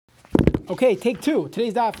Okay, take two.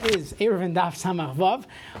 Today's daf is Eruvin Daf Samach Vav.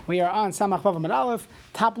 We are on Samach Vav Amud Aleph,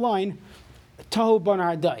 top line, Tohu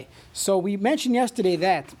Bonar Dai. So we mentioned yesterday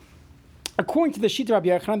that, according to the Shita Rabbi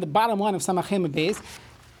Yochanan, the bottom line of Samach Hema Beis,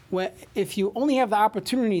 if you only have the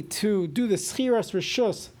opportunity to do the Schiras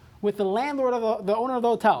Rishus with the landlord of the owner of the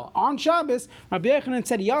hotel on Shabbos, Rabbi Yochanan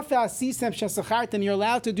said, "Yafa asisem shesachartem." You're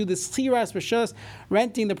allowed to do the schiras rishus,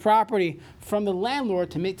 renting the property from the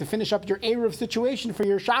landlord to finish up your eruv situation for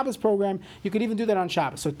your Shabbos program. You could even do that on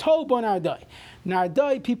Shabbos. So tol bo nardai.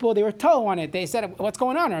 Nardai people, they were tol on it. They said, "What's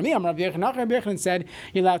going on?" Rabbi Yochanan said,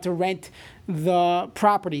 "You're allowed to rent the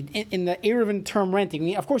property in the eruvin term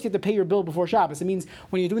renting. Of course, you have to pay your bill before Shabbos. It means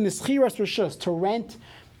when you're doing the schiras rishus to rent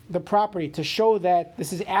the property to show that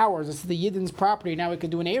this is ours, this is the Yidden's property. Now we can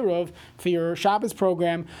do an Eruv for your Shabbos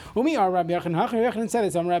program. Umi are Rabbi Yochanan said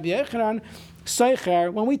this. Rabbi Yochanan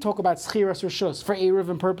Seicher. When we talk about Schiras Rishus for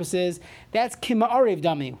Eruv purposes, that's Kima Arev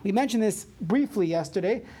Dami. We mentioned this briefly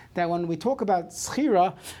yesterday. That when we talk about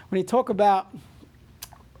Schira, when we talk about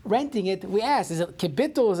renting it, we ask, is it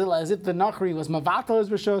kibitul? Is it as if the nachri was mavatal as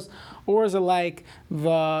rishos, or is it like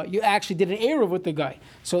you actually did an eruv with the guy?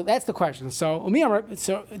 So that's the question. So did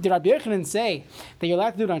Rabbi Yochanan say that you're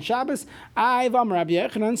allowed to do it on Shabbos? I'vam Rabbi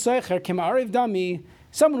Yochanan soicher k'ma'ariv dami.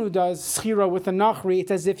 Someone who does schira with the nachri,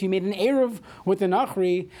 it's as if you made an eruv with the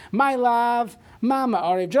nachri. My love, mama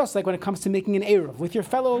arev, just like when it comes to making an eruv with your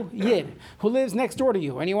fellow yid who lives next door to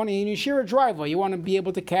you, and you share a driveway. You want to be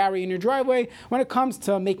able to carry in your driveway. When it comes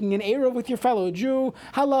to making an eruv with your fellow Jew,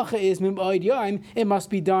 halacha is mim'oid yaim. It must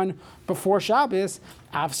be done before Shabbos.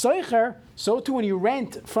 Av soicher. So too when you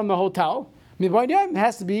rent from the hotel, mim'oid yaim, it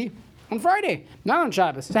has to be on Friday, not on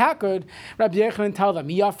Shabbos. So how could Rabbi Yochanan tell them?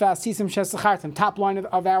 Top line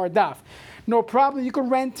of our daf. No problem, you can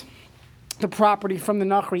rent the property from the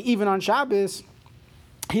Nachri even on Shabbos.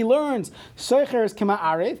 He learns Seicher is Kema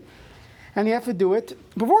Arev, and you have to do it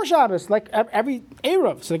before Shabbos, like every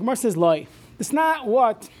Eruv. So the Gemara says, Loi. It's not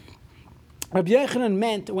what Rabbi Yochanan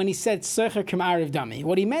meant when he said Seicher Kema Arev Dami.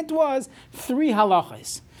 What he meant was three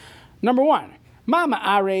halachas. Number one, Mama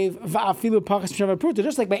Arev va'afilu pachas mishavar pruta.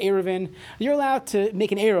 Just like by Eruvin, you're allowed to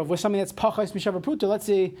make an Eruv with something that's pachas mishavar pruta. Let's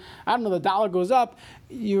say, I don't know, the dollar goes up,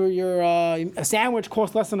 a sandwich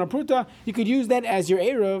costs less than a pruta, you could use that as your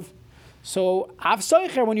Eruv. So, av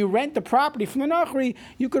soicher, when you rent the property from the Nachri,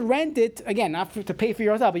 you could rent it, again, not to pay for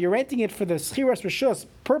your hotel, but you're renting it for the schiras rishus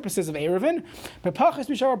purposes of Eruvin. But pachas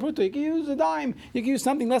mishavar pruta, you can use a dime, you can use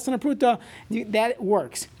something less than a pruta, that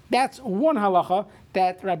works. That's one halacha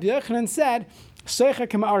that Rabbi Yochanan said, Seicher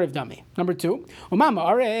kema arev dami. Number two, umama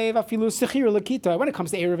arev afilu sechir lakita. When it comes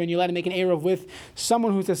to Eruvin, you're allowed to make an Eruv with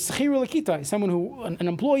someone who's a sechir lakita, someone an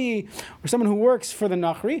employee or someone who works for the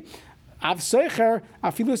Nachri. Av seicher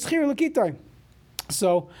afilu sechir lakita.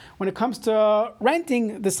 So when it comes to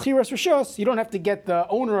renting the schiras rishos, you don't have to get the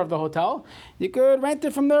owner of the hotel. You could rent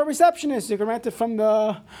it from the receptionist. You could rent it from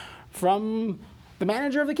the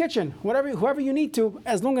manager of the kitchen, whoever you need to,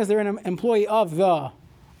 as long as they're an employee of the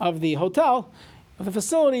hotel, of the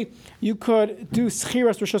facility, you could do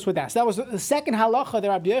schiras rishus with that. So that was the second halacha that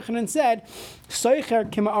Rabbi Yochanan said, soicher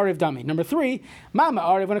kima arev dami. Number three, mama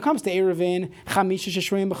arev, when it comes to Eruvin, chamisha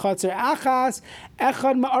sheshroim b'chatzer achas,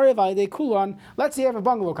 echad ma'arev alidei kulon. Let's say you have a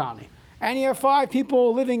bungalow colony, and you have 5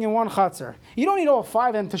 people living in one chatzar. You don't need all 5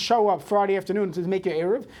 of them to show up Friday afternoon to make your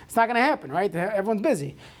Eruv. It's not going to happen, right? Everyone's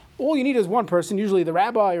busy. All you need is one person, usually the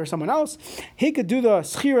rabbi or someone else. He could do the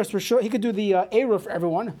schiras for sure. He could do the eruv for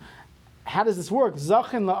everyone. How does this work?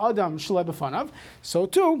 Zachin la'adam shalei b'fanav. So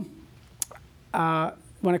too,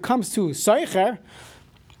 when it comes to seicher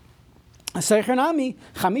nami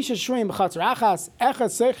chamisha shreim b'chatzar achas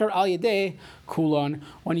echad seicher al yedei kulon.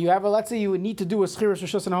 When you have let's say you would need to do a schiras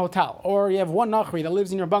rishus in a hotel, or you have one nachri that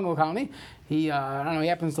lives in your bungalow colony. He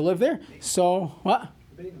happens to live there. So what?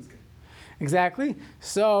 Exactly.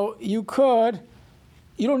 So you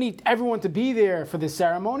don't need everyone to be there for this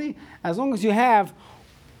ceremony, as long as you have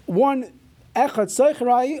one echad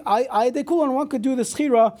seicher ayidei kulon, one could do the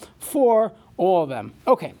schira for all of them.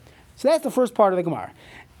 Okay, so that's the first part of the Gemara.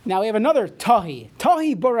 Now we have another tahi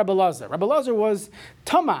bar Rabbi Elazar. Rabbi Elazar was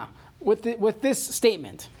tama with this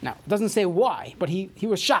statement. Now it doesn't say why, but he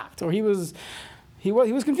was shocked, or he was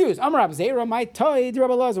confused. Amar Rav Zera, my ta'i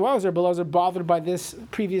Rabbi Elazar. Why was Rabbi Elazar bothered by this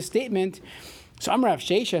previous statement? So Amar Rav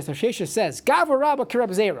Shesha, Shesha says, Gava Rabba ki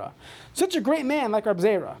Rabbi Zera. Such a great man like Rabbi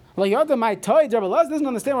Zera. Layada my ta'i Rabbi Elazar doesn't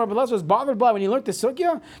understand what Rabbi Elazar was bothered by when he learned the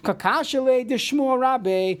sugya. Kakashale de Shmuel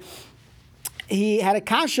Rabbe. He had a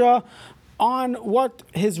kasha on what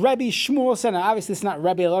his Rebbe Shmuel said. Now, obviously, it's not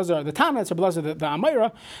Rebbe Elazar the Tana, it's Rebbe Elazar the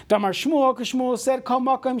Amira. Damar Shmuel, because Shmuel said, Kal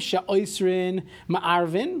makam she'oisrin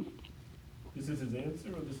ma'arvin. This is his answer,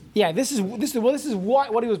 or this is? Yeah, this is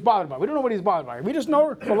what he was bothered by. We don't know what he's bothered by. We just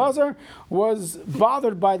know Elazar was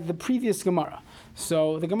bothered by the previous Gemara.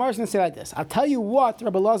 So the Gemara is going to say like this. I'll tell you what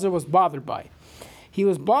Rabbi Elazar was bothered by. He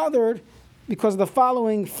was bothered because of the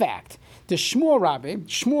following fact. The Shmuel Rabbi,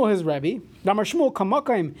 Shmuel his Rebbe, Damar Shmuel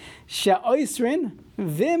Kamakaim She'oisrin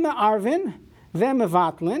Vim Arvin Vim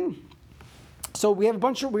Vatlin. So we're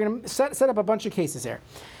going to set up a bunch of cases here.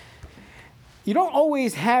 You don't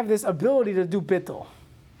always have this ability to do bittul.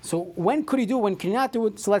 So when could he do it? When can he not do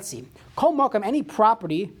it? So let's see. Kol makam, any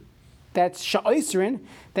property that's sha'oisrin,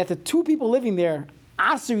 that the two people living there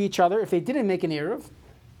aser each other if they didn't make an eruv,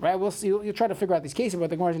 right? We'll see. You'll try to figure out these cases,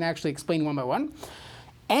 but the Gemara can actually explain one by one.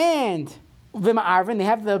 And v'ma arvin, they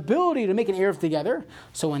have the ability to make an eruv together.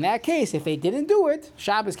 So in that case, if they didn't do it,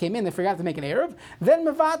 Shabbos came in, they forgot to make an eruv, then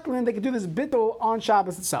mevatlin, they could do this bittul on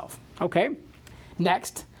Shabbos itself. Okay.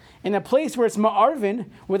 Next. In a place where it's ma'arvin,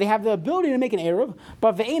 where they have the ability to make an eruv,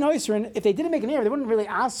 but ve'ein oisrin, if they didn't make an eruv, they wouldn't really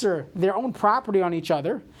aser their own property on each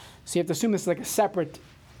other. So you have to assume this is like a separate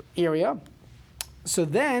area. So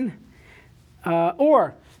then,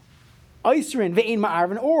 or oisrin ve'ein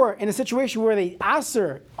ma'arvin, or in a situation where they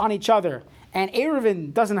aser on each other and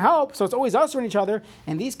eruvin doesn't help, so it's always aser on each other.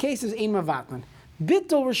 In these cases, ein mavatlan.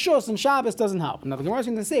 Bittul Rishos and Shabbos doesn't help. Now the Gemara is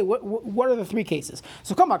going to say, what are the three cases?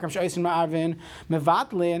 So come back, Ma'arvin,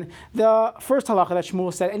 Mevatlin. The first halacha that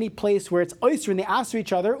Shmuel said, any place where it's Oisrin, they ask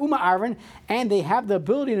each other, Ma'arvin, and they have the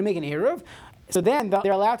ability to make an eruv. So then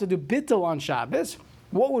they're allowed to do bittul on Shabbos.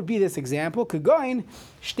 What would be this example? Kegoin,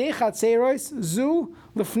 Shtei Chatzeros, Zu,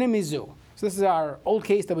 Lefnim Zu. So this is our old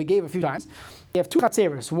case that we gave a few times. You have two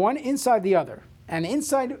Chatzeros, one inside the other. And the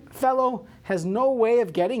inside fellow has no way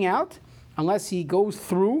of getting out unless he goes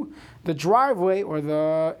through the driveway or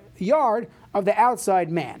the yard of the outside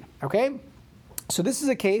man. Okay? So this is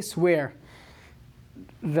a case where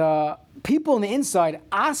the people on the inside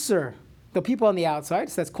aser the people on the outside,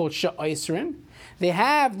 so that's called sha'oisrin. They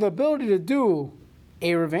have the ability to do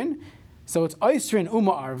eruvin, so it's oisrin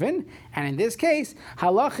uma arvin, and in this case,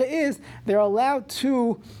 halacha is they're allowed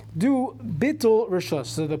to do bittul rishus.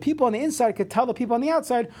 So the people on the inside could tell the people on the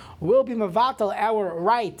outside, we'll be mavatal our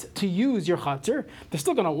right to use your chatzar. They're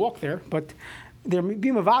still going to walk there, but they're be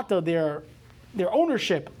mavatal their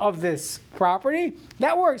ownership of this property.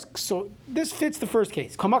 That works. So this fits the first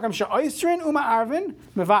case. Kamakam sha'oisrin uma arvin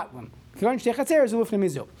mevatlim.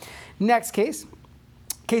 Next case.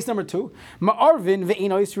 Case number 2, ma'arvin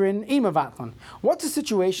ve'in oisrin imavatlan. What's a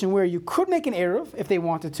situation where you could make an eruv if they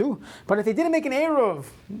wanted to, but if they didn't make an eruv,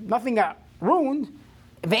 nothing got ruined.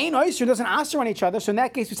 Ve'in oisrin doesn't aser on each other, so in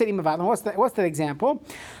that case we said imavatlan. What's that example?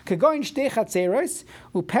 Kegoin shtei chatzeros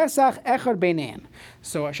upesach echad beinein.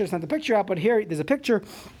 So I should have sent the picture out, but here there's a picture.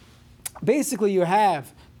 Basically, you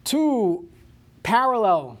have two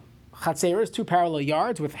parallel chatzeros, two parallel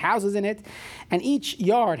yards with houses in it, and each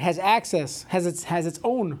yard has its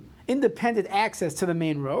own independent access to the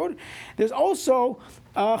main road. There's also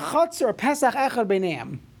a chatzer, a pesach echad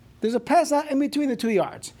beineim. There's a pesach in between the two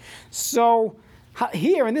yards. So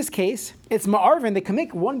here in this case, it's ma'arvin. They can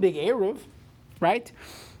make one big eruv, right?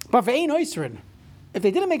 But ve'ein oisrin, if they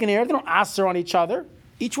didn't make an eruv, they don't aser on each other.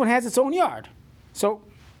 Each one has its own yard, so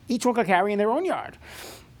each one can carry in their own yard.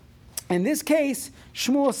 In this case,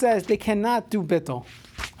 Shmuel says they cannot do bittul.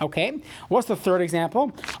 Okay? What's the third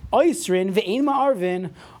example? Oisrin ve'ein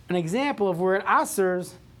ma'arvin, an example of where it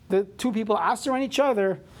asers, the two people aser on each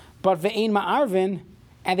other, but ve'ein ma'arvin,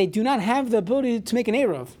 and they do not have the ability to make an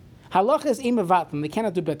eruv. Halacha is imavatlim, they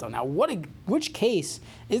cannot do bittul. Now, which case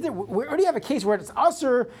is there? We already have a case where it's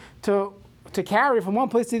aser to carry from one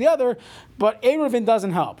place to the other, but eruvin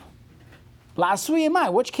doesn't help. La'asuye mai,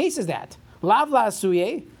 which case is that? Lav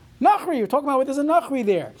la'asuye. Nachri, you're talking about where there's a Nachri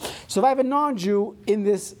there. So if I have a non-Jew in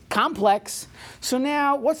this complex, so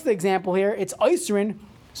now what's the example here? It's Oisrin.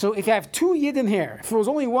 So if you have two Yidden here, if it was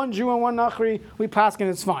only one Jew and one Nachri, we paskin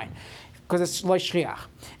it's fine, because it's Lo Shriach.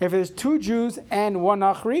 If there's two Jews and one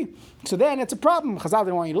Nachri, so then it's a problem. Chazal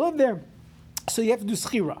didn't want you to live there. So you have to do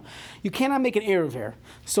schira. You cannot make an eruv here.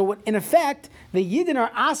 So in effect, the Yidden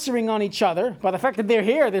are asering on each other. By the fact that they're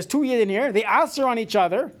here, there's two Yidden here, they aser on each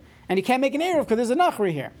other, and you can't make an eruv because there's a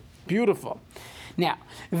Nachri here. Beautiful. Now,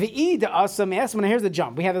 here's the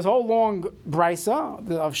jump. We have this whole long brisa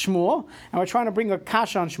of Shmuel, and we're trying to bring a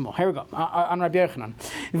kasha on Shmuel. Here we go, on Rabbi Yochanan.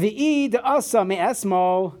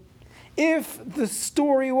 If the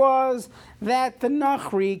story was that the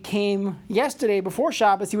Nachri came yesterday before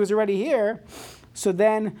Shabbos, he was already here, so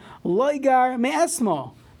then loigar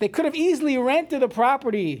me'esmo. They could have easily rented the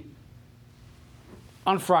property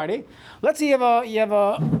on Friday. Let's say you have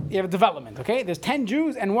a development. Okay, there's 10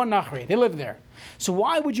 Jews and one Nachri. They live there. So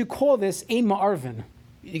why would you call this ein ma'arvin?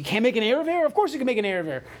 You can't make an Erev here? Of course you can make an Erev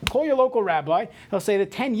here. Call your local rabbi. He'll say the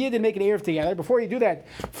 10 Yid and make an Erev together. Before you do that,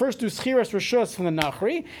 first do Schiras Rishus from the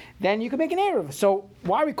Nachri, then you can make an Erev. So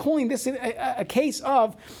why are we calling this a case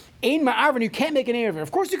of ein ma'arvin? You can't make an Erev here.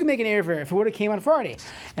 Of course you can make an Erev here if it would have came on Friday.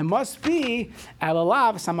 It must be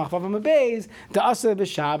Alalav Samach Vavam Abeis Da'asa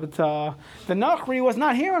B'Shabbat. The Nachri was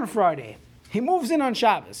not here on Friday. He moves in on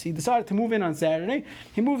Shabbos. He decided to move in on Saturday.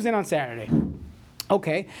 He moves in on Saturday.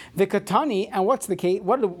 Okay, the Katani, and what's the case?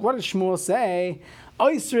 What does Shmuel say?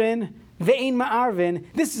 Oisrin ve'ein ma'arvin.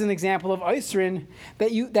 This is an example of Oisrin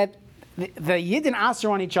that the Yid and Aser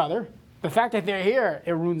on each other. The fact that they're here,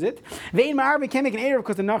 it ruins it. Ve'ein ma'arvin can't make an Erev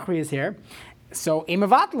because the Nachri is here. So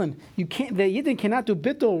Emavatlan, the Yidden cannot do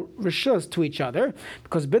bittul rishus to each other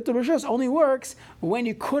because bittul rishus only works when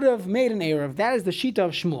you could have made an Erev. That is the Shita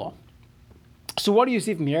of Shmuel. So what do you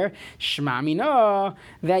see from here? Shema mina,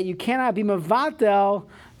 that you cannot be mevatel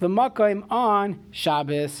the makayim on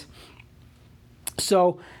Shabbos.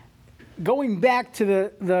 So going back to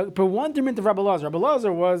the bewilderment of Rabbi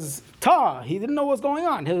Elazar was ta. He didn't know what was going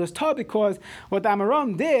on. He was ta because what the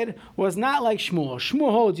Amoraim did was not like Shmuel.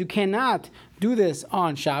 Shmuel holds you cannot do this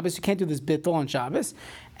on Shabbos. You can't do this bittul on Shabbos.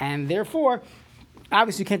 And therefore,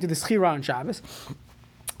 obviously you can't do the schira on Shabbos.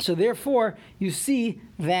 So therefore, you see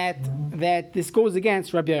that this goes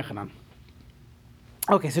against Rabbi Yochanan.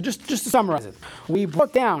 Okay, so just to summarize it, we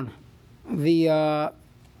brought down the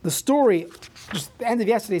story, just the end of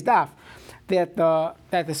yesterday's daf, that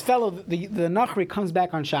this fellow, the Nachri, comes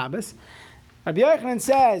back on Shabbos. Rabbi Yochanan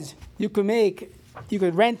says you could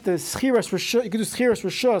rent the schiras rishus, you could do schiras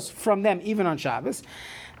rishus from them even on Shabbos.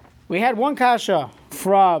 We had one kasha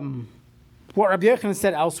from what Rabbi Yochanan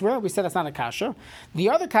said elsewhere. We said that's not a kasha. The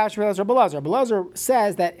other kasha was Rabbi Elazar. Rabbi Elazar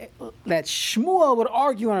says that Shmuel would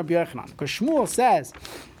argue on Rabbi Yochanan because Shmuel says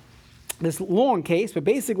this long case, but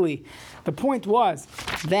basically the point was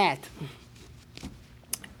that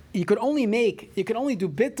you could only do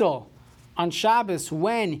bittul on Shabbos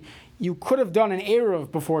when you could have done an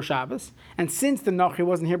Erev before Shabbos, and since the Nachri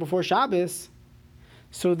wasn't here before Shabbos,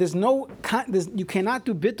 so you cannot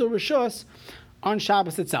do bittul rishus on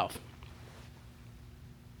Shabbos itself.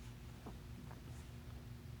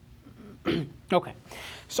 Okay,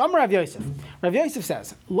 so I'm Rav Yosef. Rav Yosef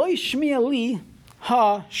says, "Lo yishmiya li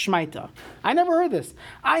ha shmaita." I never heard this.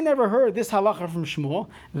 I never heard this halacha from Shmuel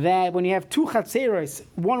that when you have two chatzeros,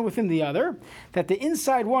 one within the other, that the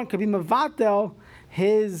inside one could be mevatel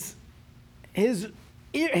his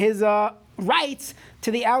rights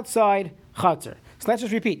to the outside chatzer. So let's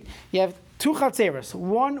just repeat. You have two chatzeros,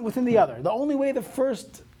 one within the other. The only way the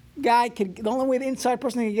inside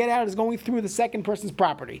person can get out is going through the second person's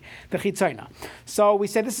property, the chitzayna. So we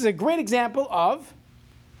said this is a great example of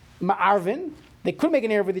ma'arvin. They could make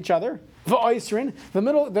an Erev with each other. V'oisrin,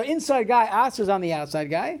 the inside guy asers on the outside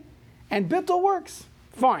guy, and bittul works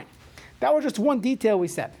fine. That was just one detail we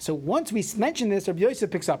said. So once we mentioned this, Rabbi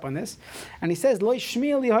Yosef picks up on this, and he says, "Lo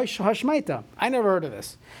yishmiya li hashmaita." I never heard of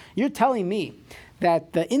this. You're telling me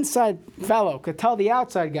that the inside fellow could tell the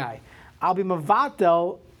outside guy, "I'll be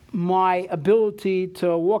mavatel my ability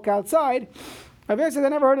to walk outside." Rabbi Yosef says, "I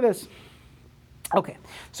never heard of this." Okay,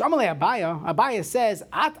 so Amalei Abaya says,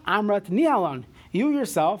 "At amrat nihalon." You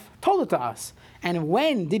yourself told it to us. And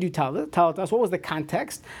when did you tell it to us? What was the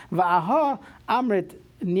context? Va'aha amrit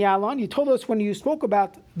nihalon. You told us when you spoke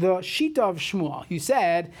about the shita of Shmuel. You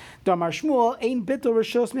said, "Damar Shmuel ein bittul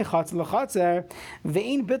rishus mechatzer lechatzer,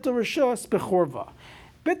 ve'ein bittul rishus bechorva."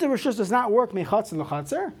 Bittul rishus does not work mechatzer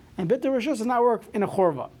lechatzer, and bittul rishus does not work in a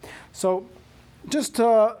chorva. So, just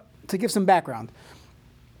to give some background,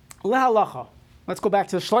 lehalacha. Let's go back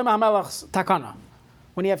to Shlomo HaMelech's takana.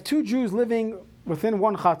 When you have two Jews living within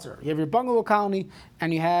one chatzar, you have your bungalow colony,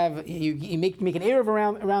 and you make an Erev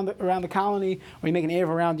around the colony, or you make an Erev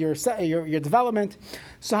around your development.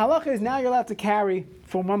 So halacha is now you're allowed to carry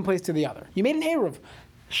from one place to the other. You made an Erev.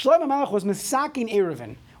 Shlomo HaMelech was misakin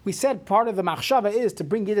Erevin. We said part of the machshava is to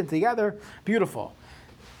bring it together. Beautiful.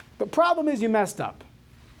 The problem is you messed up.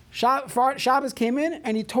 Shabbos came in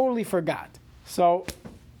and you totally forgot. So,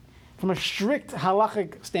 from a strict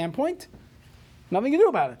halachic standpoint, nothing you can do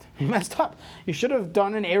about it. You messed up. You should have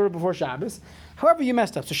done an Erev before Shabbos. However, you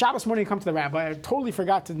messed up. So Shabbos morning you come to the rabbi, I totally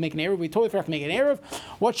forgot to make an Erev. We totally forgot to make an Erev.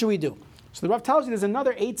 What should we do? So the Rav tells you there's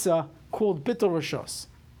another Eitzah called Bittul Rishus.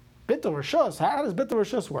 Bittul Rishus? How does Bittul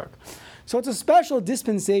Rishus work? So it's a special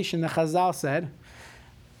dispensation that Chazal said.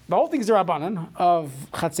 The whole thing is the Rabbanan of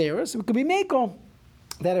Chatzeros. It could be Meiko.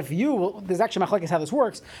 that if there's actually machlekes how this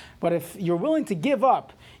works, but if you're willing to give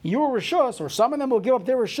up your rishus, or some of them will give up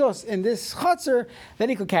their rishus in this chutzner, then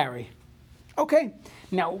he could carry. Okay,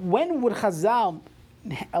 now when would Chazal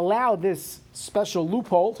allow this special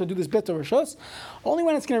loophole to do this bit of rishus? Only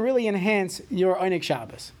when it's going to really enhance your Einik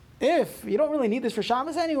Shabbos. If you don't really need this for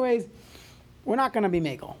Shabbos anyways, we're not going to be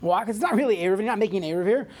megal. Why? Because it's not really Erev. You're not making an Erev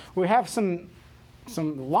here. We have some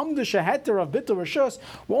lamda sheheter of bit of rishus.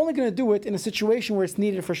 We're only going to do it in a situation where it's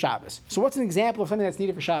needed for Shabbos. So what's an example of something that's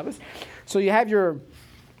needed for Shabbos? So you have your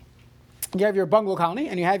bungalow colony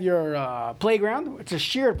and you have your playground. It's a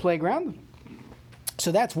shared playground.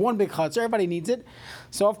 So that's one big chutzner. Everybody needs it.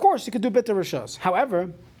 So of course you could do bit of rishus.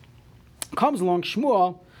 However, comes along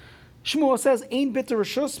Shmuel. Shmuel says, "Ein bit of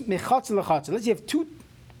rishus mechatzer lechatzer." Let's say you have two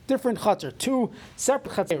different chutzner, two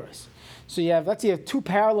separate chatzeros. So let's say you have two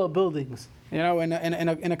parallel buildings, in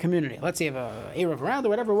a community. Let's say you have a Erev around or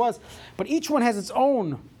whatever it was, but each one has its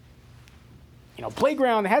own,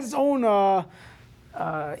 playground. It has its own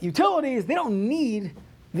utilities. They don't need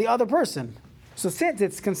the other person. So since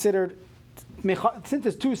it's two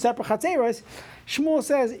separate chatzeros, Shmuel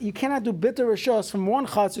says you cannot do bitter rishos from one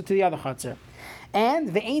chatzar to the other chatzar.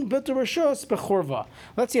 And the ain't bitter rishos bechorva.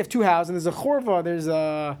 Let's say you have two houses and there's a chorva, there's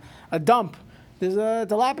a dump, there's a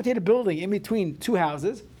dilapidated building in between two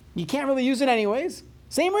houses. You can't really use it anyways.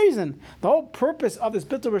 Same reason. The whole purpose of this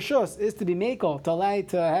bitter rishos is to be mekel, to allow you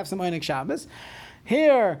to have some Einik Shabbos.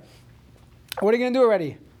 Here, what are you going to do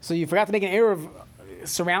already? So you forgot to make an Erev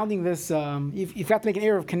surrounding this, you forgot to make an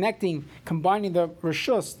error of combining the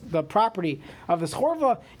rishus, the property of this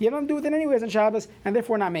chorva. You don't do it anyways on Shabbos, and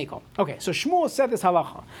therefore not mekel. Okay, so Shmuel said this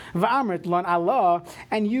halacha. V'amrit lan Allah,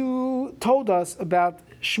 and you told us about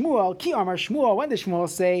Shmuel. Ki amar Shmuel. When did Shmuel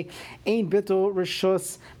say ein bitul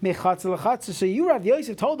rishus mechatz lechatzer? So you, Rav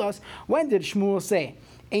Yosef, told us, when did Shmuel say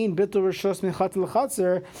ein bitul rishus mechatz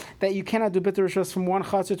lechatzer, that you cannot do bitul rishus from one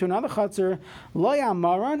chatzer to another chatzer? Lo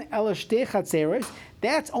yamaran ela shtei chatzeres.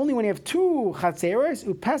 That's only when you have two chatzeres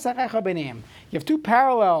upesach echa b'neim. You have two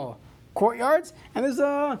parallel courtyards, and there's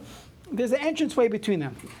an entranceway between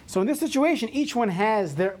them. So in this situation, each one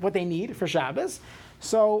has what they need for Shabbos.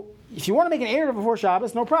 So if you want to make an Erev before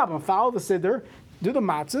Shabbos, no problem. Follow the Siddur, do the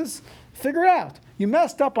matzahs, figure it out. You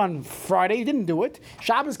messed up on Friday, you didn't do it.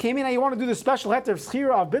 Shabbos came in, and you want to do the special heter of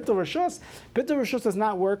schira of bitul rishus. Bitul rishus does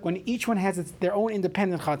not work when each one has their own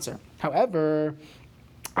independent chatzar. However,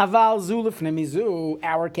 aval zuluf nemizu,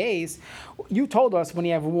 our case, you told us when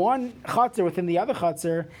you have one chatzar within the other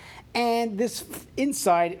chatzar, and this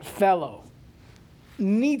inside fellow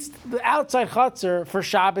needs the outside chatzar for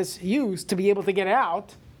Shabbos use to be able to get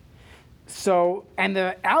out. So, and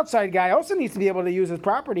the outside guy also needs to be able to use his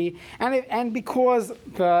property, and because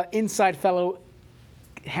the inside fellow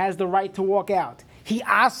has the right to walk out, he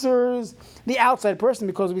asers the outside person,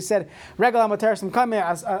 because we said regal amateris m'kaimai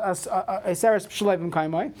aseres b'shalei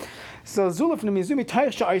m'kaimai. So zuluf nemizumi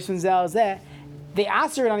taisha oisun zeh. They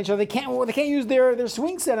aser it on each other. They can't use their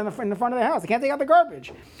swing set in the front of their house. They can't take out the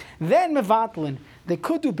garbage. Then mevatlin, they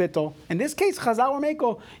could do bittul. In this case, chazal or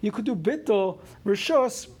meko, you could do bittul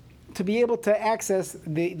rishus to be able to access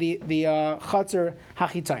the chatzar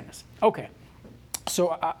hachitzainas. Okay,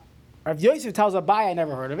 so Rav Yosef tells Abai, I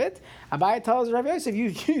never heard of it. Abai tells Rav Yosef,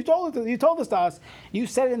 you told this to us. You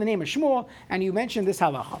said it in the name of Shmuel, and you mentioned this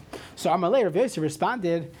halacha. So Amalei, Rav Yosef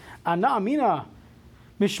responded, Ana Amina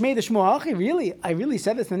Mishmei de Shmuel Hachi. Really, I really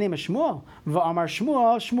said this in the name of Shmuel. Va'amar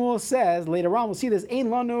Shmuel. Shmuel says later on, we'll see this Ein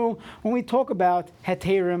Lanu when we talk about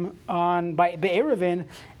heterim by Be'erevin.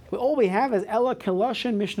 All we have is Ella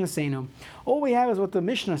Kelashan Mishnah Seinu. All we have is what the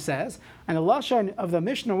Mishnah says, and the Lashon of the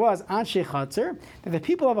Mishnah was Anshe Chatzar, that the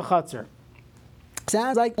people of a Chatzar.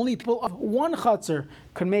 Sounds like only people of one Chatzar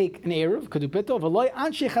could make an Erev, could do Bittul, V'loi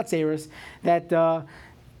Anshe Chatzeres, that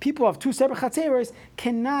people of two separate Chatzeres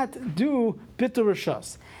cannot do Bittul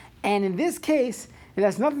Rishos. And in this case, it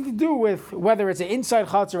has nothing to do with whether it's an inside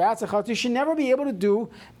Chatzar or outside Chatzar. You should never be able to do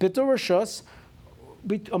Bittul Rishos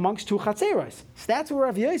amongst two chatzeros. So that's where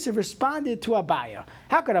Rav Yosef responded to Abaya.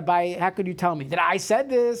 How could you tell me that I said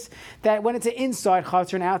this, that when it's an inside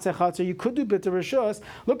chatzer and outside chatzer, you could do bitul rishus?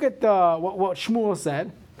 Look at what Shmuel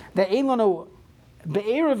said, that ein lanu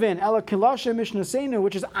be'erevin ela kilasha mishnah seinu,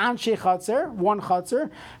 which is anshe chatzer, one chatzer,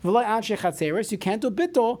 v'lo anshe chatzeros. You can't do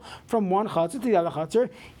bitul from one chatzer to the other chatzer,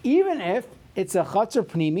 even if it's a chatzer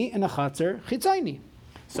pnimi and a chatzer chitzayni.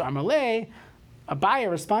 So Amalei, Abaya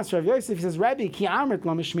responds to Rav Yosef. He says, Rabbi, ki amrit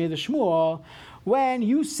lo mishmei de Shmuel, when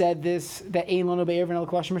you said this, that ein lanu be'erevin el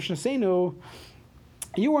kalash mishnah seinu,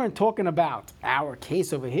 You weren't talking about our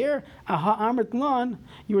case over here. Aha Amrit Lan.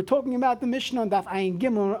 You were talking about the Mishnah on Daf Ayin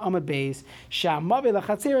Gimel Amud Beis. Sha'amavi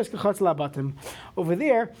lachatzeres kachatz labatim. Over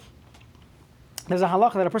there, there's a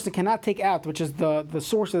halacha that a person cannot take out, which is the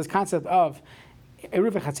source of this concept of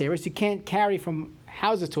eruv chatzeres. You can't carry from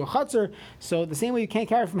houses to a chutzner. So the same way you can't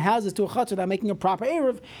carry from houses to a chutzner without making a proper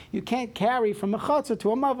eruv, you can't carry from a chutzner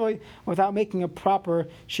to a mavoi without making a proper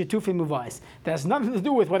shitufi muvais. That has nothing to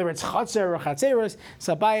do with whether it's chutzner or chatzeres.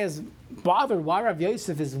 So Abaye is bothered why Rav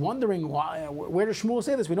Yosef is wondering where does Shmuel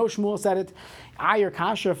say this. We know Shmuel said it. Ayer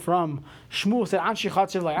kasha from Shmuel said anshi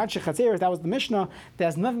chutzner like anshi chatzeres. That was the Mishnah. That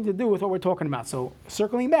has nothing to do with what we're talking about. So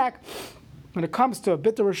circling back, when it comes to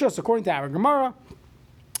bitter rishus, according to our Gemara,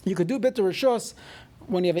 you could do bitter rishus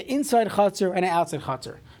when you have an inside chutzner and an outside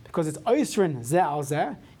chutzner, because it's oisrin zeh al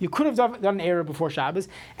zeh. You could have done an error before Shabbos,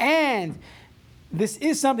 and this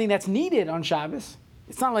is something that's needed on Shabbos.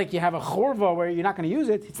 It's not like you have a chorva where you're not going to use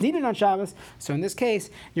it. It's needed on Shabbos. So in this case,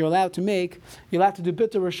 you're allowed to do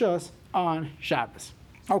bitter rishus on Shabbos.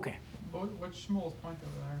 Okay. Which Shmuel's point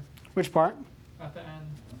over there? Which part? At the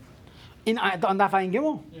end. On Daf Ayin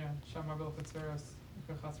Gimel? Yeah. Shamabil Chatzeres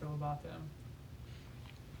Kachatzer Labatim.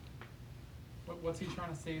 What's he trying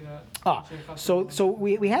to say that? So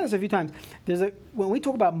we had this a few times. When we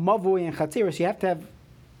talk about mavoi and chatzeros, you have to have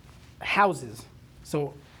houses.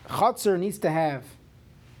 So chatzer needs to have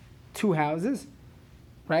 2 houses,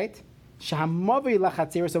 right? Shahamavoi la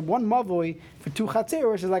chatzeros. So one mavoi for 2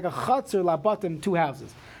 chatzeros is like a chatzer la bottom 2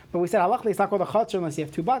 houses. But we said halachically it's not called a chatzer unless you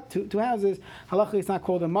have two houses. Halachically it's not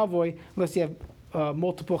called a mavoi unless you have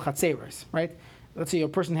multiple chatzeros, right? Let's say a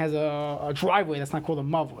person has a driveway that's not called a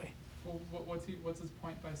mavoi. What's his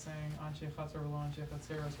point by saying Anshe Chatzar V'lo Anshe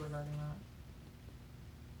Chatzeros regarding that?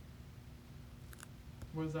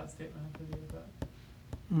 What does that statement have to do with that?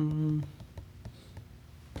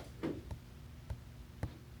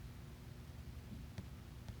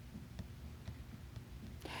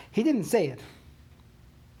 He didn't say it.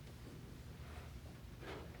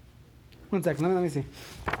 One second, let me see.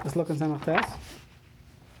 Let's look in Samach Tes.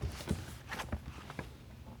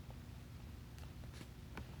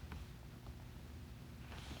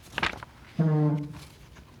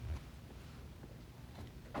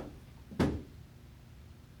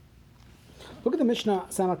 Look at the Mishnah,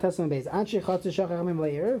 Samach Tes on base. Anshe Chatzar Shachar Hamim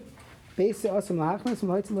Le'erev. Base Asim Lahachmas,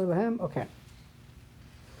 M'Loitzim Le'Lehem. Okay.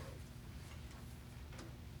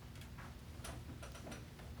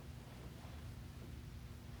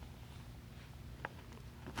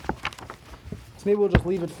 So maybe we'll just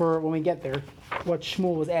leave it for when we get there, what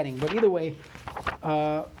Shmuel was adding. But either way,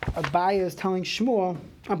 Abaye is telling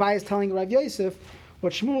Rav Yosef,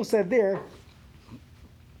 what Shmuel said there,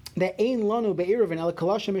 that Ein Lanu Be'eruv and El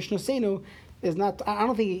Kalasha Mishnasenu is not. I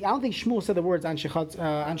don't think Shmuel said the words Anshe Chatz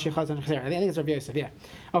and Chatzer. I think it's Rav Yosef. Yeah,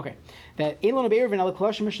 okay. That Ein Lanu Be'eruv and El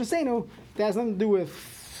Kalasha Mishnasenu, that has nothing to do with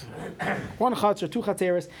one chatz or 2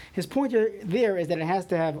 chatzeros. His point there is that it has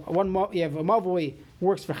to have you have a mavoi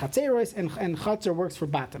works for chatzeros and chatzer works for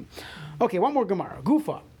batim. Okay, one more Gemara.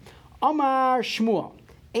 Gufa. Amar Shmuel.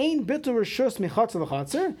 Ein bitul rishus mechatzer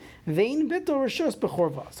l'chatzer, vein bitul rishus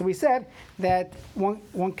bechorva. So we said that one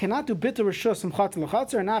cannot do bitul rishus from chatzer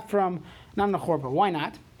l'chatzer, not in the chorva. Why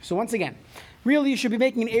not? So once again, really you should be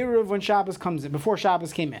making an eruv when Shabbos comes in, before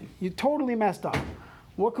Shabbos came in. You totally messed up.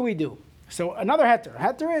 What can we do? So another heter.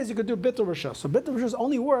 Heter is you could do bitul rishus. So bitul rishus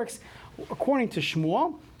only works, according to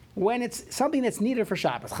Shmuel, when it's something that's needed for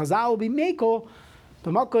Shabbos. Chazal will be mekel,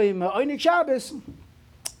 b'makom oinik Shabbos.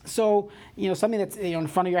 So, something that's in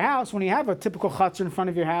front of your house, when you have a typical chutzner in front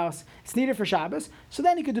of your house, it's needed for Shabbos, so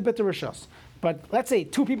then you could do bitul rishus. But let's say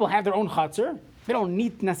 2 people have their own chutzner, they don't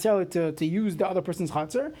need necessarily to use the other person's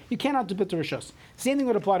chutzner, you cannot do bitul rishus. Same thing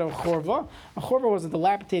would apply to a chorva. A chorva was a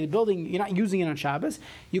dilapidated building, you're not using it on Shabbos.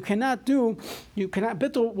 Bitul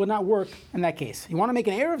would not work in that case. You want to make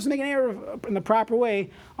an eruv, so make an eruv in the proper way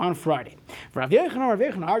on Friday. Rav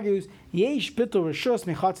Yochanan argues, yesh bitul rishus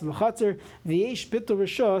mechatzer l'chatzer, v'yesh bitul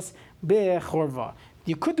rishus bechorva.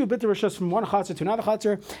 You could do bitul rishus from one chatzar to another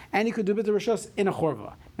chatzar, and you could do bitul rishus in a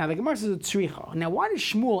chorva. Now the Gemara says it's tzricha. Now why does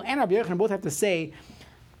Shmuel and Rabbi Yochanan both have to say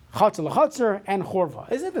chatzar l'chatzar and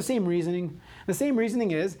chorva? Isn't it the same reasoning? The same reasoning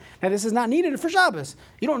is that this is not needed for Shabbos.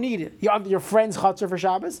 You don't need it. You have your friend's chatzar for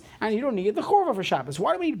Shabbos, and you don't need the chorva for Shabbos.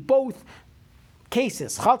 Why do we need both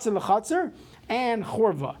cases, chatzar l'chatzar and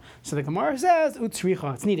chorva? So the Gemara says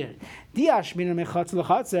utzricha. It's needed. Diash minam chatzar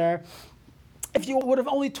l'chatzar. If you would have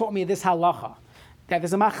only taught me this halacha, that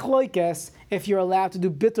there's a machloikes if you're allowed to do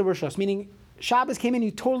bitul rishus, meaning Shabbos came in,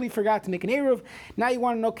 you totally forgot to make an eruv. Now you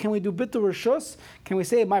want to know, can we do bitul rishus? Can we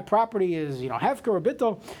say my property is hefker or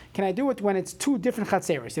bitul? Can I do it when it's 2 different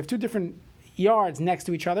chatzeros? You have 2 different yards next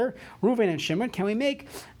to each other, Reuven and Shimon, can we make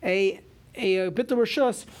a bit of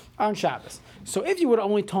rishus on Shabbos? So if you would have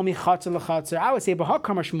only told me chatzar l'chatzar, I would say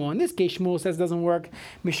b'hakamar Shmuel. In this case, Shmuel says it doesn't work.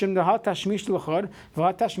 Mishum dehat tashmish l'chad,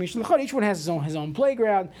 v'hat tashmish l'chad. Each one has his own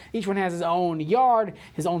playground. Each one has his own yard,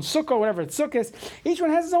 his own sukkah, whatever it's sukkahs. Each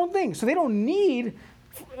one has his own thing, so they don't need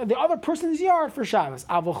the other person's yard for Shabbos.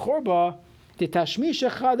 Avol chorba the tashmish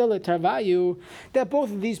echada letarvayu, that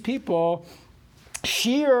both of these people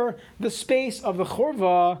share the space of the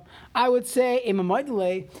chorva. I would say,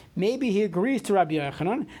 maybe he agrees to Rabbi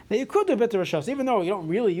Yochanan that you could do a bit of rishus, even though you don't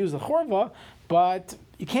really use the chorva, but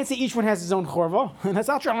you can't say each one has his own chorva. And that's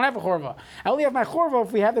not true, I don't have a chorva. I only have my chorva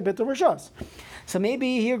if we have the bit of rishus. So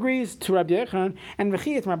maybe he agrees to Rabbi Yochanan, and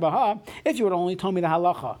v'chiyat marbaha, if you would only told me the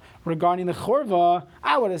halacha regarding the chorva,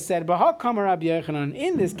 I would have said, baha kama Rabbi Yochanan.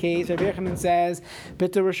 In this case, Rabbi Yochanan says,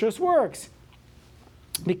 bit of rishus works.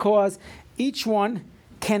 Because each one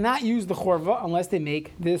cannot use the chorva unless they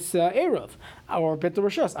make this eruv or bit the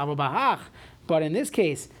rishus avu bahach. But in this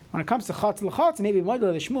case, when it comes to chatz l'chatz, maybe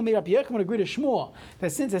Shmuel, maybe Rabbi Yochanan would agree to Shmuel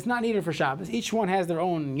that since it's not needed for Shabbos, each one has their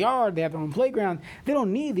own yard, they have their own playground, they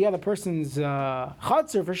don't need the other person's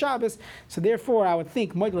chatzar for Shabbos. So therefore, I would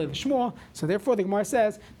think Shmuel. So therefore, the Gemara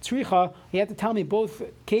says tzricha. You have to tell me both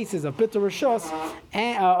cases of bit the rishus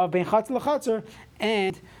and of ben chatz l'chatzar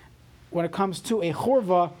and when it comes to a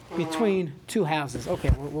chorva between two houses.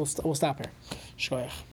 Okay, we'll stop here. Shoyach.